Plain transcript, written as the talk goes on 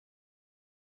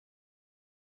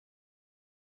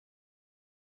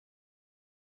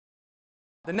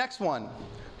The next one,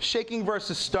 shaking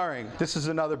versus stirring. This is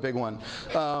another big one.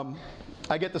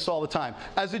 I get this all the time.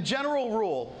 As a general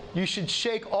rule, you should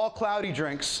shake all cloudy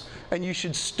drinks and you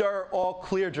should stir all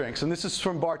clear drinks. And this is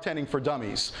from Bartending for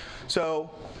Dummies.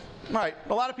 So, all right,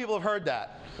 a lot of people have heard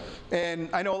that. And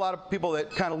I know a lot of people that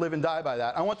kind of live and die by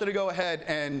that. I wanted to go ahead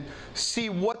and see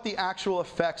what the actual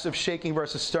effects of shaking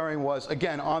versus stirring was,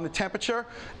 again, on the temperature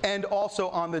and also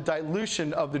on the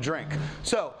dilution of the drink.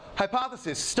 So,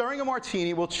 hypothesis, stirring a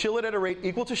martini will chill it at a rate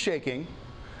equal to shaking,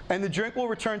 and the drink will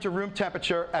return to room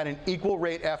temperature at an equal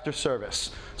rate after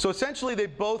service. So essentially, they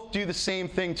both do the same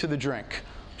thing to the drink,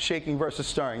 shaking versus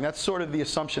stirring. That's sort of the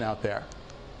assumption out there.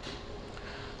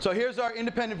 So here's our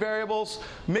independent variables.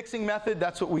 Mixing method,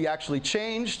 that's what we actually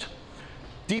changed.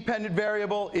 Dependent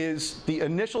variable is the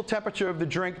initial temperature of the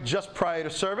drink just prior to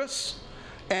service,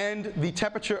 and the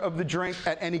temperature of the drink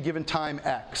at any given time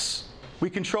x. We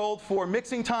controlled for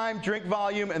mixing time, drink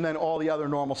volume, and then all the other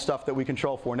normal stuff that we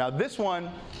control for. Now this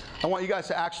one, I want you guys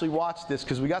to actually watch this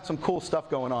because we got some cool stuff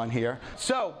going on here.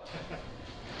 So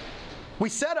we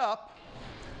set up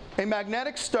a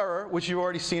magnetic stirrer, which you've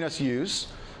already seen us use.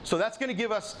 So that's going to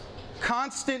give us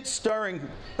constant stirring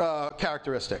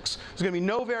characteristics. There's going to be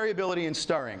no variability in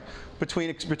stirring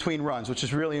between runs, which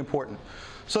is really important.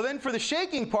 So then for the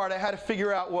shaking part, I had to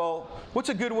figure out, well, what's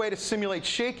a good way to simulate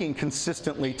shaking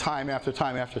consistently time after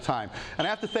time after time? And I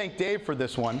have to thank Dave for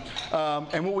this one.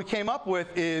 And what we came up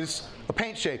with is a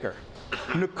paint shaker.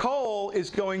 Nicole is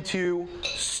going to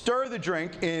stir the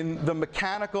drink in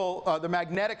the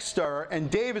magnetic stirrer, and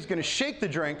Dave is going to shake the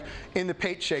drink in the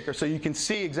paint shaker so you can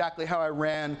see exactly how I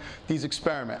ran these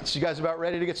experiments. You guys about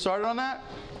ready to get started on that?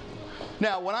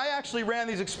 Now, when I actually ran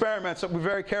these experiments, we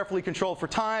very carefully controlled for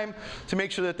time to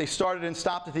make sure that they started and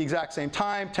stopped at the exact same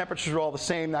time, temperatures are all the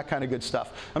same, that kind of good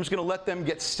stuff. I'm just going to let them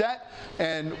get set,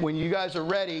 and when you guys are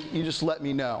ready, you just let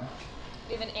me know.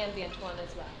 We have an ambient one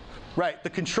as well. Right, the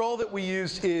control that we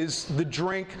used is the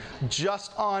drink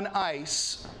just on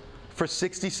ice for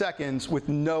 60 seconds with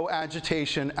no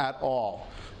agitation at all.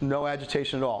 No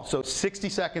agitation at all. So 60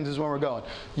 seconds is when we're going.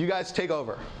 You guys take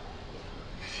over.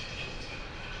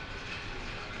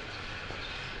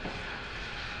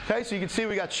 Okay, so you can see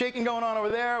we got shaking going on over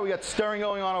there, we got stirring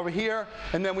going on over here,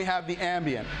 and then we have the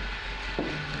ambient.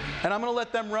 And I'm going to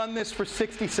let them run this for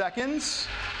 60 seconds.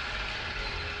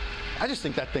 I just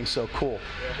think that thing's so cool.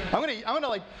 I'm gonna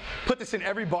like put this in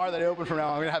every bar that I open from now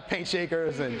on. I'm gonna have paint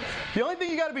shakers, and the only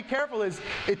thing you gotta be careful is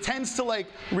it tends to like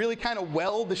really kind of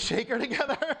weld the shaker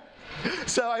together.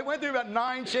 So I went through about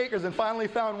 9 shakers and finally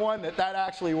found one that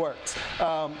actually works.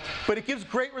 But it gives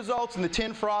great results in the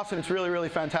tin frost, and it's really, really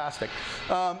fantastic.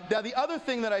 Now the other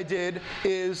thing that I did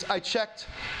is I checked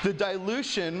the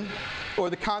dilution,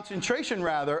 or the concentration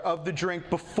rather, of the drink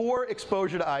before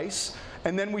exposure to ice,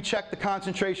 and then we checked the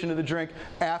concentration of the drink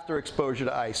after exposure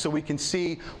to ice, so we can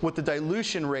see what the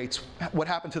dilution rates, what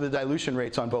happened to the dilution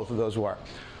rates on both of those were.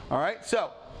 All right,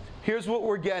 so here's what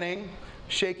we're getting,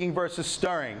 shaking versus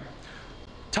stirring.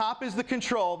 Top is the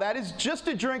control. That is just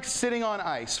a drink sitting on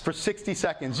ice for 60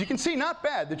 seconds. You can see, not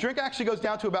bad. The drink actually goes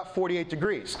down to about 48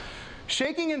 degrees.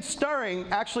 Shaking and stirring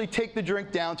actually take the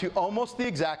drink down to almost the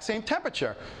exact same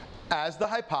temperature as the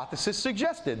hypothesis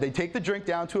suggested. They take the drink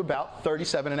down to about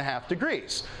 37.5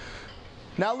 degrees.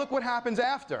 Now look what happens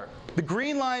after. The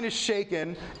green line is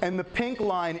shaken and the pink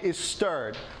line is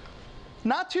stirred.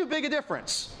 Not too big a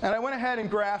difference. And I went ahead and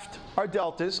graphed our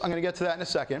deltas. I'm going to get to that in a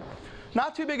second.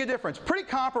 Not too big a difference. Pretty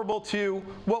comparable to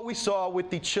what we saw with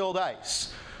the chilled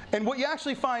ice. And what you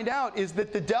actually find out is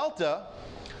that the delta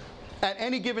at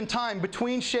any given time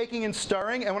between shaking and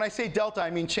stirring, and when I say delta I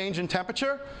mean change in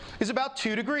temperature, is about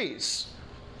 2 degrees.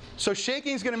 So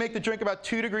shaking is going to make the drink about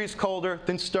 2 degrees colder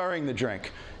than stirring the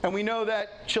drink. And we know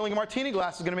that chilling a martini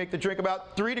glass is going to make the drink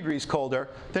about 3 degrees colder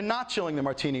than not chilling the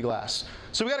martini glass.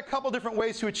 So we got a couple different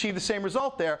ways to achieve the same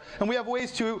result there, and we have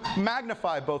ways to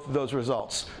magnify both of those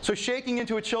results. So shaking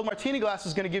into a chilled martini glass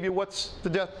is going to give you, what's the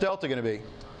delta going to be?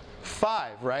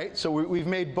 5, right? So we've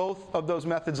made both of those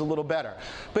methods a little better.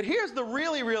 But here's the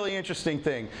really, really interesting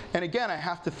thing. And again, I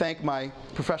have to thank my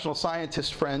professional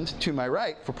scientist friend to my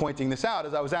right for pointing this out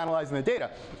as I was analyzing the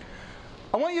data.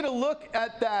 I want you to look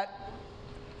at that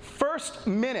first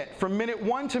minute, from minute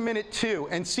 1 to minute 2,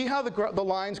 and see how the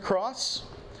lines cross.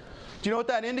 Do you know what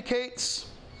that indicates?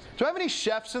 Do I have any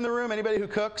chefs in the room? Anybody who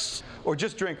cooks? Or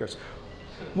just drinkers?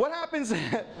 What happens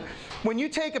when you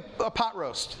take a pot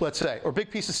roast, let's say, or a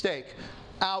big piece of steak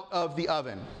out of the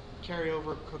oven?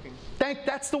 Carryover cooking.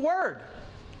 That's the word.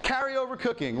 Carryover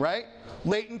cooking, right?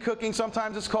 Latent cooking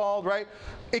sometimes it's called, right?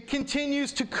 It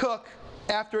continues to cook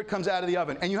after it comes out of the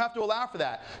oven. And you have to allow for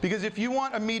that, because if you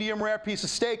want a medium rare piece of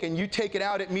steak and you take it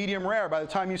out at medium rare, by the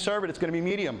time you serve it, it's going to be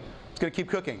medium. It's going to keep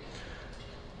cooking.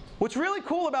 What's really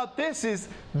cool about this is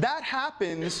that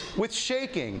happens with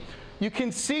shaking. You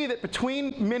can see that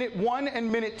between minute 1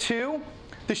 and minute 2,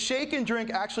 the shake and drink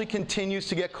actually continues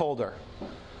to get colder.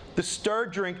 The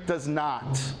stirred drink does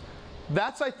not.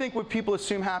 That's, I think, what people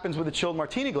assume happens with a chilled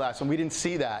martini glass, and we didn't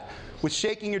see that. With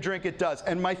shaking your drink, it does.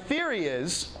 And my theory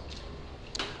is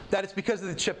that it's because of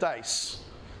the chipped ice,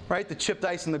 right? The chipped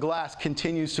ice in the glass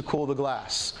continues to cool the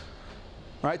glass,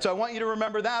 right? So I want you to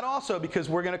remember that also, because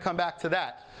we're going to come back to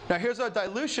that. Now here's our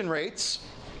dilution rates,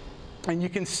 and you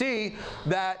can see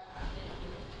that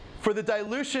for the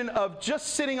dilution of just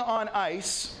sitting on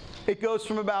ice, it goes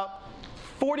from about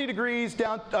 40 degrees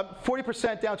down,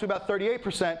 40% down to about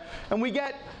 38%, and we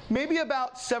get maybe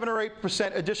about 7 or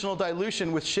 8% additional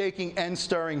dilution with shaking and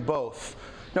stirring both.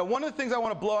 Now, one of the things I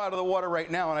want to blow out of the water right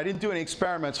now, and I didn't do any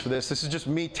experiments for this, this is just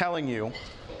me telling you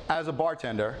as a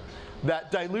bartender,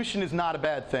 that dilution is not a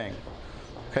bad thing.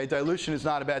 Okay, dilution is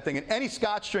not a bad thing. And any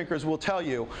Scotch drinkers will tell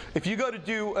you, if you go to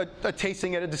do a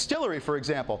tasting at a distillery, for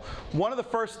example, one of the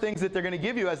first things that they're going to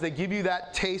give you as they give you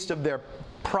that taste of their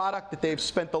product that they've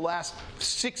spent the last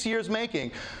 6 years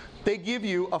making, they give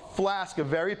you a flask of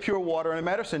very pure water and a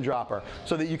medicine dropper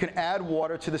so that you can add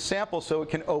water to the sample so it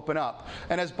can open up.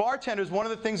 And as bartenders, one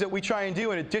of the things that we try and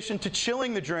do in addition to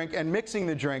chilling the drink and mixing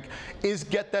the drink is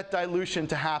get that dilution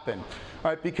to happen. All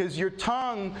right, because your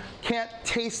tongue can't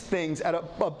taste things at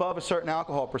above a certain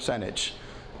alcohol percentage.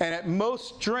 And at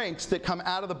most drinks that come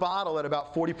out of the bottle at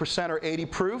about 40% or 80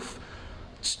 proof,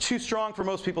 it's too strong for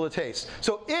most people to taste.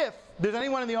 So if there's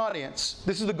anyone in the audience,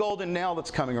 this is the golden nail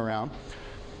that's coming around.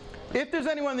 If there's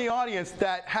anyone in the audience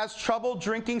that has trouble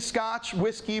drinking Scotch,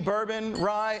 whiskey, bourbon,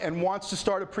 rye, and wants to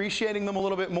start appreciating them a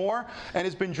little bit more and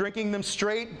has been drinking them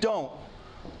straight, don't.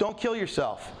 Don't kill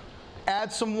yourself.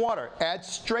 Add some water. Add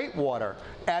straight water.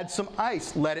 Add some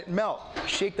ice. Let it melt.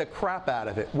 Shake the crap out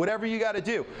of it. Whatever you got to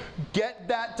do. Get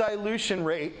that dilution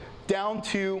rate down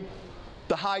to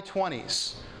the high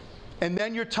 20s. And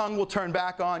then your tongue will turn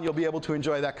back on. You'll be able to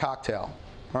enjoy that cocktail.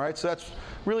 All right, so that's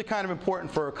really kind of important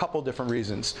for a couple different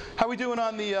reasons. How are we doing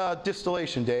on the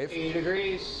distillation, Dave? 80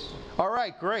 degrees. All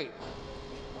right, great.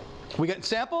 We getting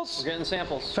samples? We're getting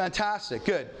samples. Fantastic,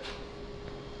 good.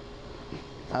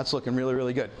 That's looking really,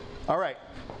 really good. All right.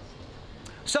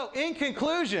 So in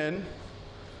conclusion,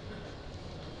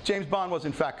 James Bond was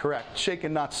in fact correct.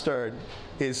 Shaken, not stirred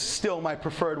is still my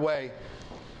preferred way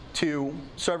to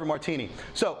serve a martini.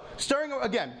 So stirring,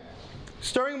 again,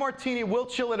 stirring a martini will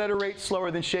chill it at a rate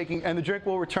slower than shaking, and the drink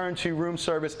will return to room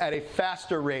service at a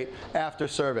faster rate after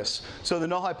service. So the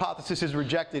null hypothesis is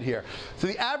rejected here. So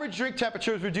the average drink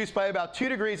temperature is reduced by about 2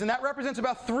 degrees, and that represents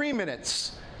about 3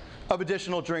 minutes of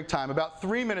additional drink time, about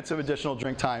 3 minutes of additional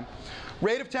drink time.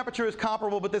 Rate of temperature is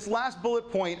comparable, but this last bullet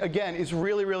point, again, is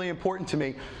really, really important to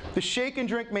me. The shake and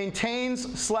drink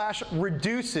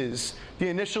maintains/reduces the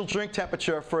initial drink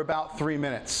temperature for about 3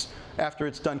 minutes after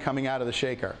it's done coming out of the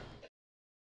shaker.